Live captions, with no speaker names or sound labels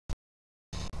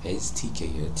Hey, it's TK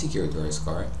here, TkRDS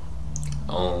card.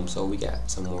 So we got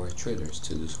some more trailers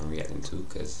to do some reacting to,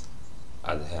 because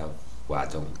I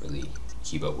don't really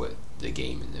keep up with the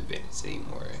game and the events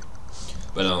anymore.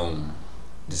 But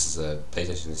this is a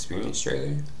PlayStation Experience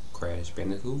trailer, Crash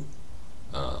Bandicoot.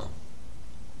 Probably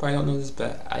don't know this,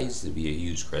 but I used to be a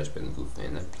huge Crash Bandicoot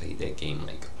fan. I played that game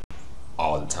like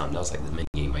all the time. That was like the main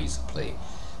game I used to play.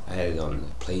 I had it on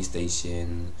the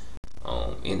PlayStation,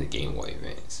 in the Game Boy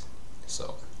Advance.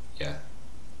 So yeah,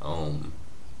 I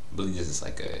believe this is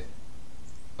like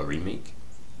a remake,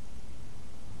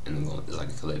 and it's like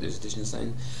a collector's edition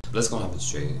thing. But let's go hop with the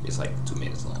trailer. It's like 2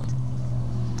 minutes long.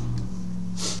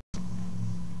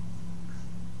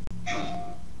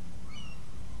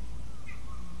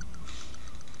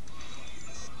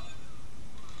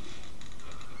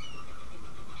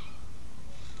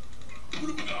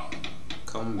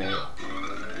 Come back.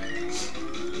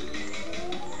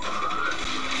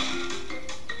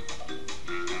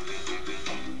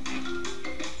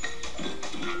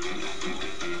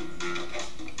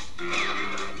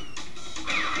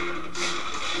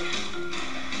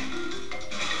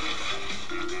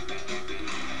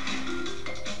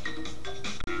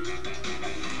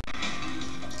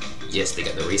 Yes, they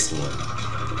got the racing one.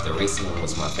 The racing one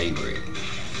was my favorite.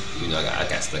 You know, I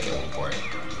got stuck at one part.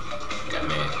 Got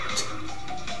mad.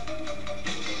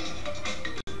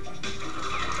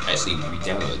 I actually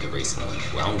re-downloaded the racing one.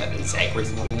 Well, I don't got the exact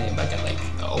racing one yet, but I got like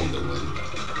the older one.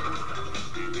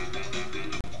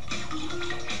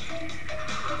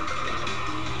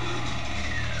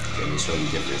 Let me show you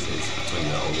the differences between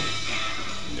the old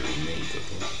and the remake.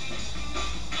 Okay.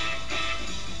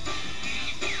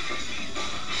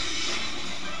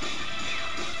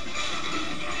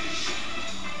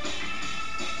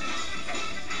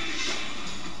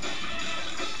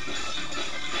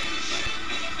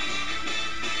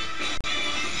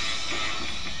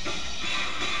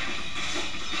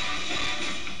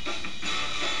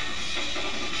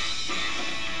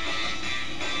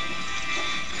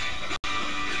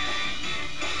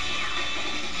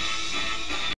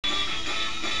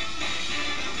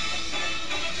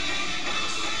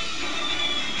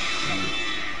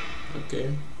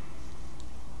 Okay.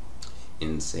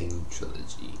 Insane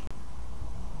Trilogy.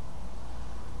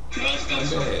 Not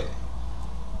bad.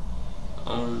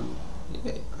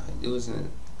 Yeah, it wasn't.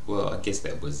 Well, I guess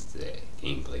that was the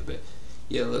gameplay, but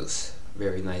yeah, it looks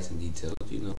very nice and detailed.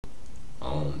 You know,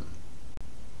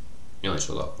 it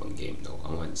showed off one game though.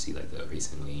 I wanted to see like the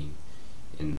racing lane,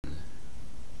 and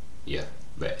yeah,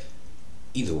 but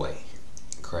either way,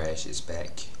 Crash is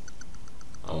back.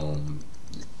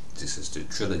 This is the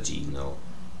trilogy,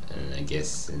 and I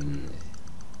guess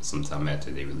sometime after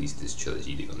they release this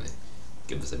trilogy, they're gonna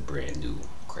give us a brand new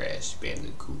Crash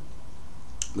Bandicoot.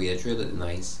 But yeah, the trailer looked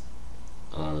nice.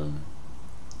 Of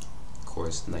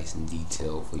course, nice and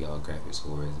detailed for y'all graphics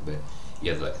whores. But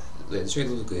yeah, the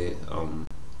trailer was good.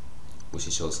 We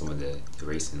should show some of the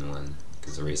racing one,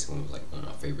 because the racing one was like one of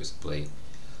my favorites to play.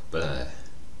 But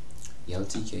yeah, I'm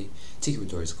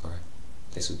TkRDS card.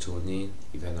 Thanks for tuning in.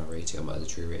 If you haven't already, check out my other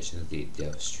trailer reactions. I did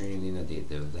Death Stranding, I did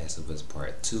The Last of Us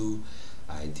Part 2,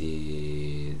 I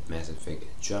did Mass Effect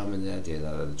Andromeda, I did a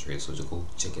lot of other trailers, so just go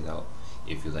check it out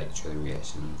if you like trailer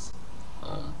reactions.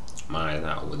 Mine is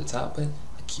not over the top, but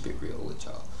I keep it real with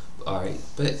y'all. Alright,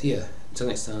 but yeah, until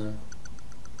next time,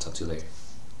 talk to you later.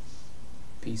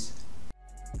 Peace.